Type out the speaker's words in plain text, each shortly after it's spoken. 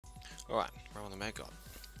Alright, we're on the Mad God.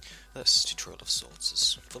 This tutorial of sorts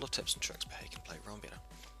is full of tips and tricks about how you can play Realm better.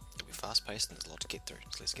 It'll be fast paced and there's a lot to get through,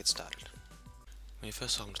 so let's get started. When you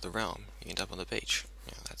first welcome to the Realm, you end up on the beach.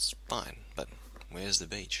 Yeah, that's fine, but where's the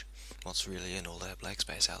beach? What's really in all that black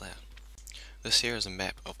space out there? This here is a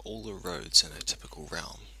map of all the roads in a typical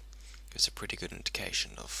realm. Gives a pretty good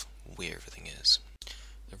indication of where everything is.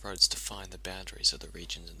 The roads define the boundaries of the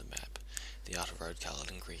regions in the map. The outer road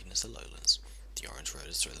coloured in green is the lowlands. The orange road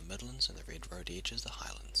is through the midlands, and the red road edge is the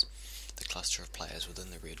highlands. The cluster of players within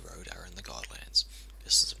the red road are in the Godlands.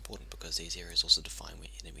 This is important because these areas also define where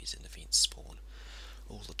enemies and events spawn.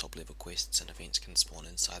 All the top level quests and events can spawn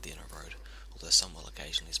inside the inner road, although some will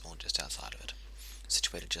occasionally spawn just outside of it.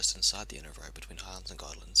 Situated just inside the inner road between highlands and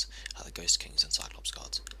godlands are the Ghost Kings and Cyclops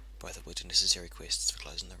gods, both of which are necessary quests for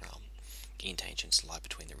closing the realm. End ancients lie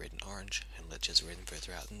between the red and orange, and liches are even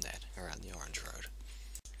further out than that, around the orange road.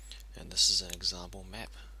 And this is an example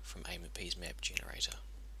map from AIMP's map generator.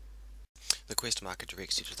 The quest marker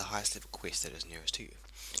directs you to the highest level quest that is nearest to you.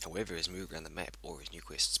 However, as you move around the map or as new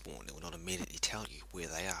quests spawn, it will not immediately tell you where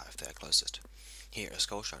they are if they are closest. Here, a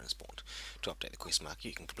skull shrine is spawned. To update the quest marker,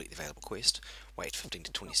 you can complete the available quest, wait 15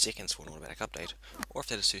 to 20 seconds for an automatic update, or if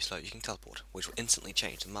that is too slow, you can teleport, which will instantly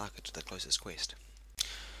change the marker to the closest quest.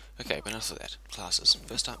 Okay, but enough of that. Classes.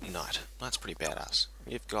 First up, Knight. Knight's pretty badass.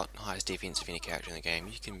 You've got highest defense of any character in the game,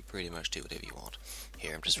 you can pretty much do whatever you want.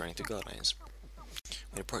 Here I'm just running through Godlands.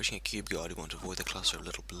 When approaching a cube guard, you want to avoid the cluster of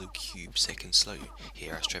little blue cubes that can slow you.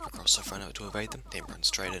 Here I strafe across the front of it to evade them, then run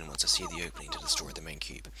straight in once I see the opening to destroy the main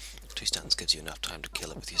cube. 2 stuns gives you enough time to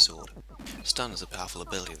kill it with your sword. Stun is a powerful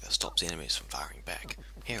ability that stops enemies from firing back.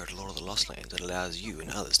 Here at Lord of the Lost Lands, it allows you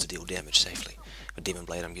and others to deal damage safely. With Demon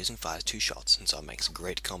Blade I'm using fires 2 shots, and so it makes a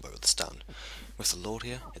great combo with the stun. With the Lord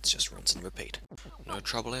here, it's just rinse and repeat. No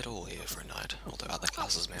trouble at all here for a Knight, although other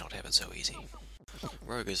classes may not have it so easy.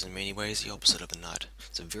 Rogue is in many ways the opposite of a Knight.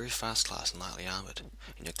 It's a very fast class and lightly armoured,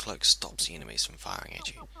 and your cloak stops the enemies from firing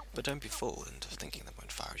at you. But don't be fooled into thinking they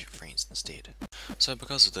won't fire at your friends instead. So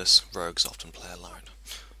because of this, rogues often play alone.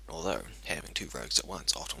 Although, having 2 rogues at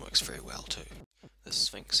once often works very well too. The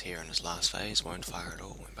Sphinx here in his last phase won't fire at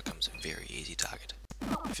all and becomes a very easy target.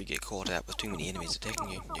 If you get caught out with too many enemies attacking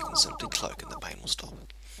you, you can simply cloak and the pain will stop.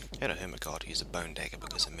 At a Hermit God use a bone dagger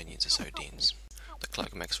because the minions are so dense. The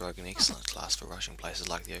cloak makes Rogue an excellent class for rushing places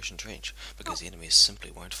like the Ocean Trench, because the enemies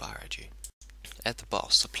simply won't fire at you. At the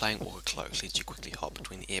boss, the playing Orca Cloak lets you quickly hop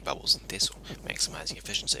between the air bubbles and Thessal, maximising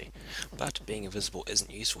efficiency. But being invisible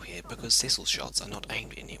isn't useful here because Thessal's shots are not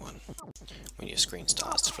aimed at anyone. When your screen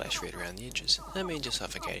starts to flash red around the edges, that means you're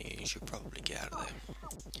suffocating and you should probably get out of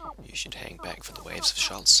there. You should hang back for the waves of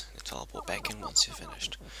shots and teleport back in once you're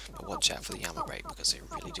finished. But watch out for the armor break because they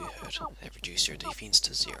really do hurt. They reduce your defense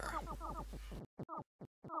to 0.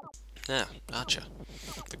 Now, Archer.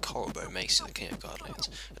 The Coral Bow makes you the king of Godlands.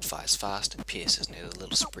 It fires fast and pierces and has a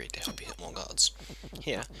little spread to help you hit more gods.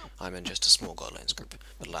 Here, I'm in just a small Godlands group,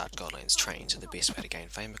 but large Godlands trains are the best way to gain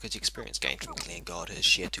fame because the experience gained from killing a god is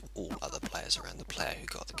shared to all other players around the player who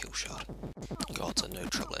got the kill shot. Gods are no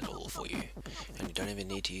trouble at all for you, and you don't even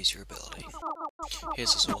need to use your ability.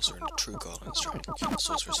 Here's a sorcerer in a true Godlands train. The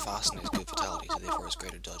sorcerer is fast and has good vitality, so therefore has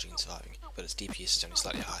greater dodging and surviving, but its DPS is only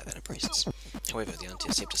slightly higher than a priest's. However, the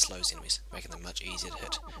Interceptor slows enemies, making them much easier to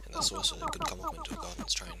hit, and the sorcerer is a good complement to a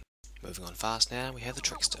Godlands train. Moving on fast now, we have the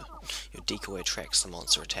Trickster. Your decoy attracts the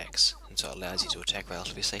monster attacks, and so it allows you to attack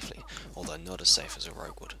relatively safely, although not as safe as a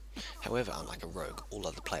rogue would. However, unlike a rogue, all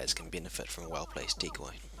other players can benefit from a well-placed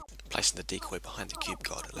decoy. Placing the decoy behind the cube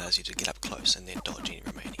god allows you to get up close and then dodge any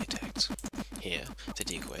remaining attacks. Here, the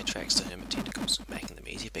decoy attracts the hermit tentacles, making them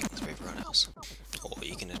easier pickings for everyone else. Or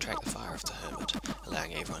you can attract the fire of the hermit,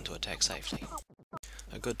 allowing everyone to attack safely.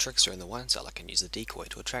 A good trickster in the wine cellar can use the decoy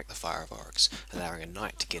to attract the fire of Oryx, allowing a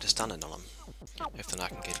knight to get a stun in on him. If the knight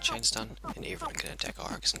can get a chain stun, then everyone can attack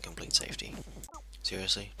Oryx in complete safety.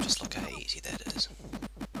 Seriously, just look how easy that is.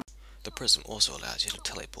 The prism also allows you to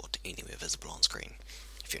teleport to anywhere visible on screen.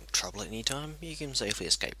 If you're in trouble at any time, you can safely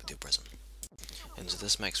escape with your prism. And so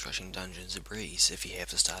this makes rushing dungeons a breeze if you have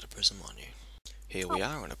the starter prism on you. Here we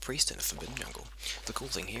are on a priest in a forbidden jungle. The cool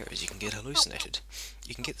thing here is you can get hallucinated.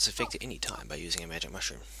 You can get this effect at any time by using a magic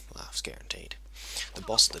mushroom. Laughs guaranteed. The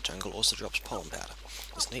boss of the jungle also drops pollen powder.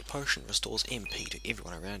 This neat potion restores MP to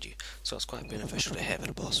everyone around you, so it's quite beneficial to have at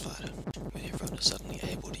a boss fight, when everyone is suddenly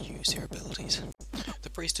able to use their abilities. The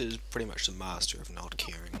priest is pretty much the master of not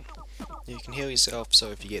caring. You can heal yourself,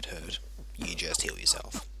 so if you get hurt, you just heal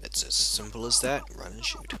yourself. It's as simple as that, run and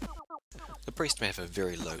shoot. The priest may have a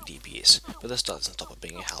very low DPS, but this doesn't stop it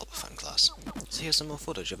being a hell of a fun class. So here's some more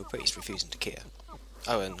footage of a priest refusing to care.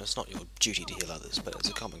 Oh, and it's not your duty to heal others, but it's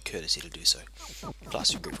a common courtesy to do so.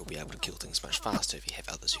 Plus, your group will be able to kill things much faster if you have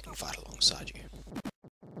others who can fight alongside you.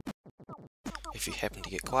 If you happen to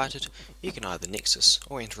get quieted, you can either Nexus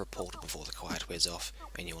or enter a portal before the quiet wears off,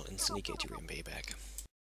 and you will instantly get your MP back.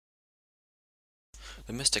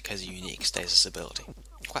 The Mystic has a unique stasis ability.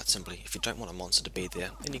 Quite simply, if you don't want a monster to be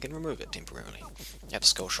there, then you can remove it temporarily. At a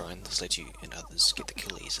Skull Shrine, this lets you and others get the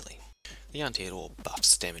kill easily. The undead orb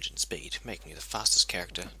buffs damage and speed, making you the fastest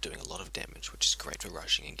character, doing a lot of damage, which is great for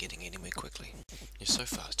rushing and getting anywhere quickly. You're so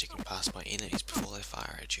fast you can pass by enemies before they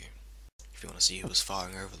fire at you. If you want to see who is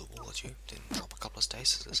firing over the wall at you, then drop a couple of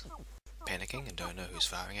stasises. Panicking and don't know who's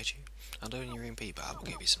firing at you? Unloading your MP bar will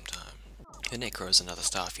give you some time. The Necro is another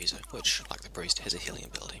staff user, which, like the Priest, has a healing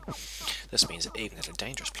ability. This means that even at a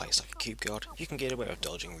dangerous place like a Cube God, you can get away with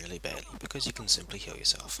dodging really badly, because you can simply heal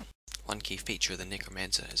yourself. One key feature of the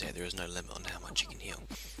Necromancer is that there is no limit on how much you can heal,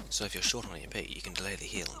 so if you're short on MP, you can delay the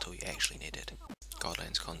heal until you actually need it.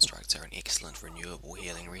 Godlands constructs are an excellent renewable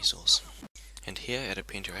healing resource. And here at a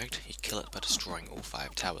Penteract, you kill it by destroying all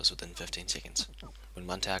 5 towers within 15 seconds. When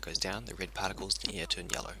one tower goes down, the red particles in the air turn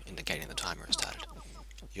yellow, indicating the timer has started.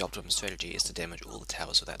 The optimum strategy is to damage all the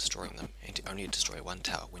towers without destroying them, and to only destroy one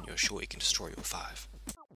tower when you are sure you can destroy all 5.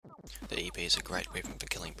 The EP is a great weapon for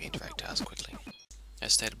killing Penteract towers quickly.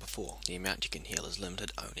 As stated before, the amount you can heal is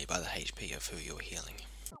limited only by the HP of who you are healing.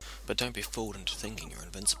 But don't be fooled into thinking you're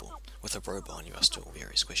invincible. With a robe on, you are still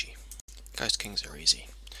very squishy. Ghost Kings are easy.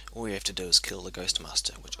 All you have to do is kill the Ghost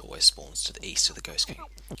Master, which always spawns to the east of the Ghost King.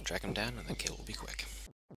 Drag him down and the kill will be quick.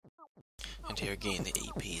 And here again, the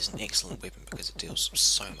EP is an excellent weapon because it deals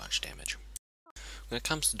so much damage. When it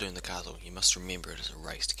comes to doing the castle, you must remember it is a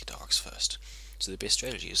race to get Oryx first, so the best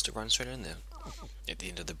strategy is to run straight in there. At the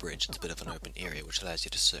end of the bridge, it's a bit of an open area which allows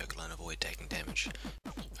you to circle and avoid taking damage.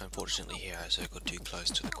 Unfortunately here I circled too close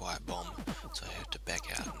to the quiet bomb, so I had to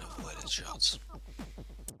back out and avoid its shots.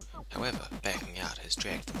 However, backing out has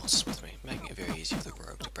dragged the monsters with me, making it very easy for the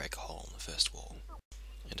rogue to break a hole in the first wall.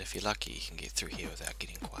 And if you're lucky, you can get through here without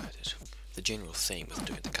getting quieted. The general theme with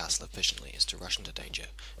doing the castle efficiently is to rush into danger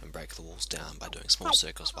and break the walls down by doing small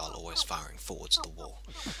circles while always firing forwards at the wall.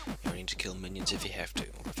 You only need to kill minions if you have to,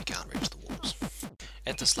 or if you can't reach the walls.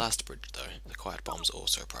 At this last bridge though, the quiet bombs are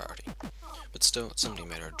also a priority. But still, it's simply a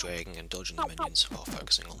matter of dragging and dodging the minions while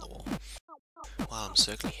focusing on the wall. While I'm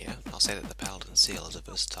circling here, I'll say that the Paladin Seal is a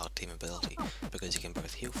versatile team ability because you can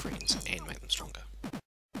both heal friends and make them stronger.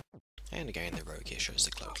 And again, the rogue here shows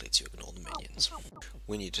the cloak lets you ignore the minions.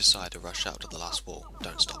 When you decide to rush out to the last wall,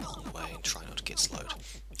 don't stop along the way and try not to get slowed.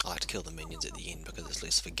 I like to kill the minions at the end because it's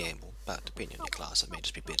less of a gamble, but depending on your class it may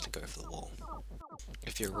just be better to go for the wall.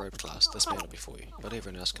 If you're a rogue class, this may not be for you, but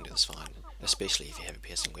everyone else can do this fine, especially if you have a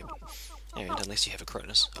piercing weapon. And unless you have a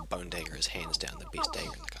Cronus, a bone dagger is hands down the best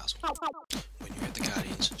dagger in the castle. When you're at the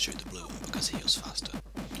Guardians, shoot the blue one because he heals faster,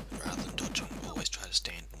 and rather than dodging, always try to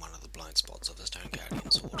stand in one of the blind spots of the Stone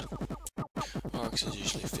Guardian sword. Oryx is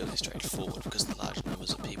usually fairly straightforward because of the large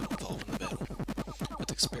numbers of people involved in the battle.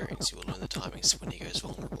 With experience you will learn the timings when he goes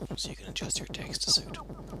vulnerable, so you can adjust your attacks to suit.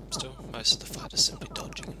 Still, most of the fight is simply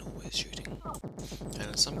dodging and always shooting. And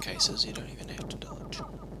in some cases you don't even have to dodge.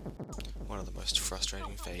 One of the most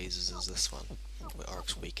frustrating phases is this one, where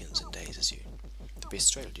Oryx weakens and dazes you. The best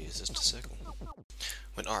strategy is just to circle.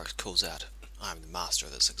 When Oryx calls out, I am the master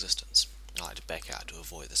of this existence, I like to back out to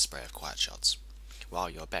avoid the spray of quiet shots. While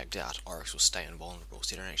you are backed out, Oryx will stay invulnerable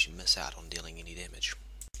so you don't actually miss out on dealing any damage.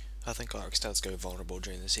 I think Oryx does go vulnerable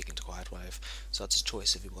during the second quiet wave, so it's a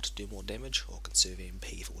choice if you want to do more damage or conserve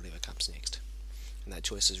MP for whatever comes next. And that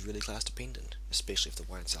choice is really class dependent, especially if the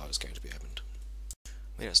wine cellar is going to be opened.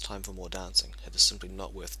 When it's time for more dancing, it is simply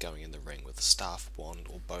not worth going in the ring with a staff, wand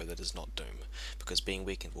or bow that is not Doom, because being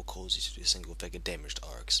weakened will cause you to do single figure damage to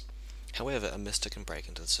Oryx. However, a Mystic can break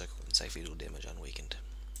into the circle and safely do damage unweakened.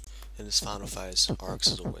 In his final phase, Oryx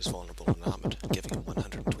is always vulnerable and armoured, giving him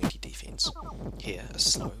 120 defense. Here, a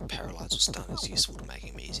slow, paralyze or stun is useful to make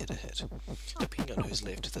him easier to hit. Depending on who's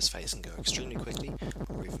left, this phase can go extremely quickly,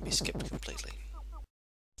 or even be skipped completely.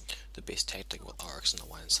 The best tactic with Oryx in the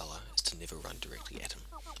wine cellar is to never run directly at him.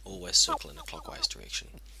 Always circle in a clockwise direction.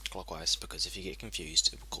 Clockwise because if you get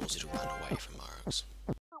confused, it will cause you to run away from Oryx.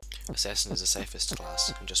 Assassin is the safest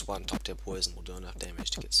class, and just one top tier poison will do enough damage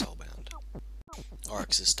to get soulbound.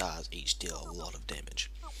 Oryx's stars each deal a lot of damage.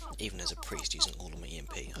 Even as a priest using all of my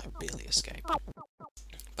MP, I barely escape.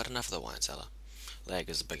 But enough of the wine cellar. Lag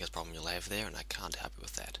is the biggest problem you'll have there, and I can't help you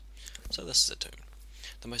with that. So this is a tomb.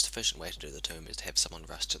 The most efficient way to do the tomb is to have someone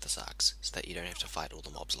rush to the sarks, so that you don't have to fight all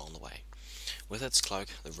the mobs along the way. With its cloak,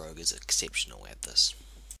 the rogue is exceptional at this.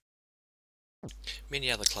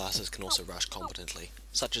 Many other classes can also rush competently,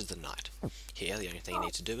 such as the Knight. Here, the only thing you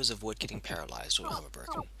need to do is avoid getting paralysed or armor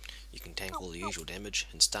broken. You can tank all the usual damage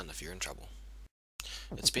and stun if you're in trouble.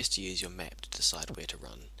 It's best to use your map to decide where to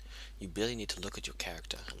run. You barely need to look at your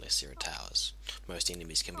character unless there are towers. Most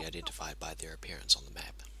enemies can be identified by their appearance on the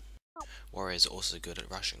map. Warriors are also good at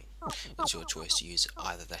rushing. It's your choice to use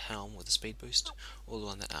either the helm with a speed boost or the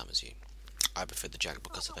one that armors you. I prefer the jug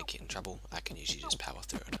because if I get in trouble, I can usually just power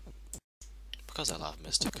through it. Because I love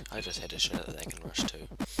Mystic, I just had to show that they can rush too,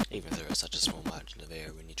 even if there is such a small margin of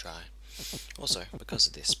error when you try. Also, because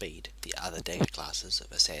of their speed, the other dagger classes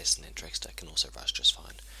of Assassin and Trickster can also rush just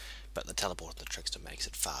fine, but the teleport of the Trickster makes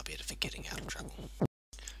it far better for getting out of trouble.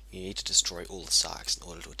 You need to destroy all the Sarks in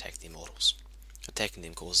order to attack the Immortals. Attacking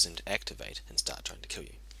them causes them to activate and start trying to kill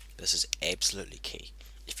you. This is absolutely key.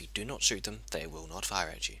 If you do not shoot them, they will not fire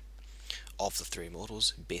at you. Of the three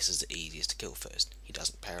Immortals, Bess is the easiest to kill first. He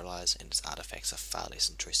doesn't paralyse and his artifacts are far less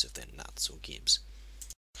intrusive than Nuts or Gibbs.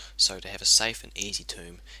 So to have a safe and easy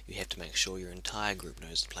tomb, you have to make sure your entire group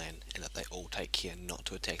knows the plan and that they all take care not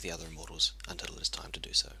to attack the other Immortals until it is time to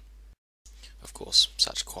do so. Of course,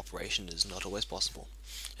 such cooperation is not always possible,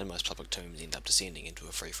 and most public tombs end up descending into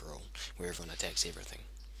a free-for-all, where everyone attacks everything.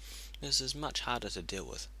 This is much harder to deal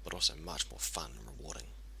with, but also much more fun and rewarding.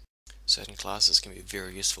 Certain classes can be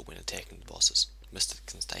very useful when attacking the bosses. Mystic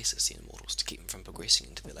can stasis the Immortals to keep them from progressing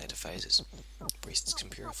into their later phases. Priests can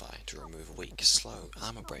purify to remove weak, slow,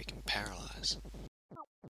 armor break and paralyze.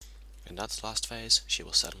 In Nut's last phase, she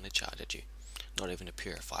will suddenly charge at you. Not even a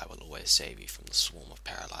purify will always save you from the swarm of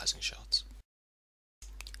paralyzing shots.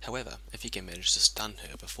 However, if you can manage to stun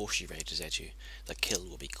her before she rages at you, the kill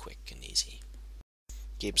will be quick and easy.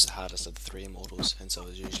 Gibbs the hardest of the three Immortals, and so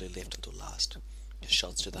is usually left until last. His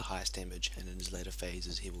shots do the highest damage, and in his later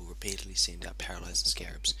phases he will repeatedly send out paralyzing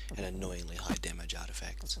scarabs and annoyingly high damage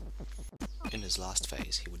artifacts. In his last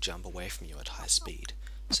phase he will jump away from you at high speed,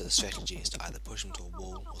 so the strategy is to either push him to a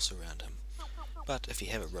wall or surround him. But if you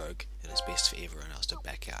have a rogue, it is best for everyone else to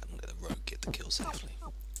back out and let the rogue get the kill safely.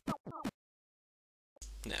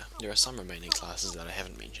 Now, there are some remaining classes that I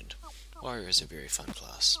haven't mentioned. Warrior is a very fun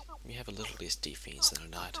class. You have a little less defense than a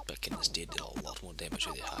Knight, but can instead deal a lot more damage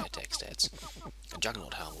with their high attack stats. A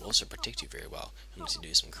Juggernaut helm will also protect you very well, unless you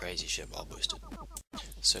do some crazy shit while boosted.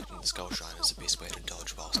 Circling the Skull Shrine is the best way to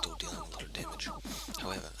dodge while still dealing a lot of damage.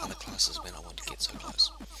 However, other classes may not want to get so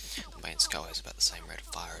close. The main skull has about the same rate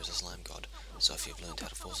of fire as a Slime God, so if you've learned how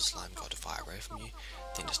to force a Slime God to fire away from you,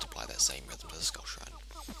 then just apply that same rhythm to the Skull Shrine.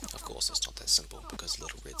 Of course, it's not that simple, because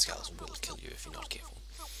little red skulls will kill you if you're not careful.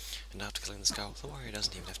 And after killing the skull, the warrior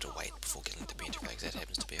doesn't even have to wait before killing the Pentarags that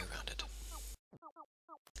happens to be around it.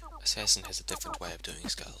 Assassin has a different way of doing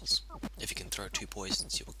skulls. If you can throw 2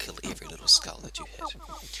 poisons, you will kill every little skull that you hit.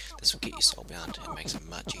 This will get you soulbound and makes it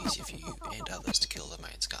much easier for you and others to kill the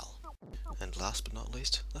main skull. And last but not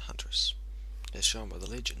least, the Huntress. As shown by the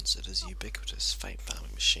legends, it is a ubiquitous fate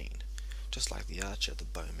farming machine. Just like the archer, the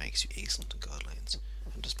bow makes you excellent in Godlands,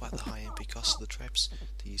 and despite the high MP cost of the traps,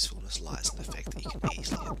 the usefulness lies in the fact that you can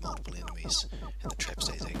easily hit multiple enemies, and the trap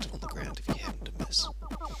stays active on the ground if you happen to miss.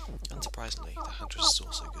 Unsurprisingly, the Huntress is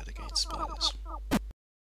also good against spiders.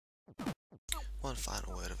 One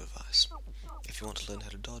final word of advice. If you want to learn how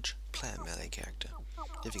to dodge, play a melee character.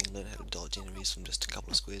 If you can learn how to dodge enemies from just a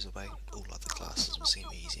couple of squares away, all other classes will seem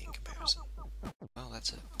easy in comparison. Well,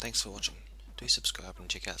 that's it. Thanks for watching. Do subscribe and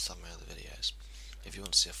check out some of my other videos. If you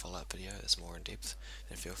want to see a follow-up video that's more in depth,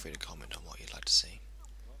 then feel free to comment on what you'd like to see.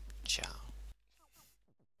 Ciao.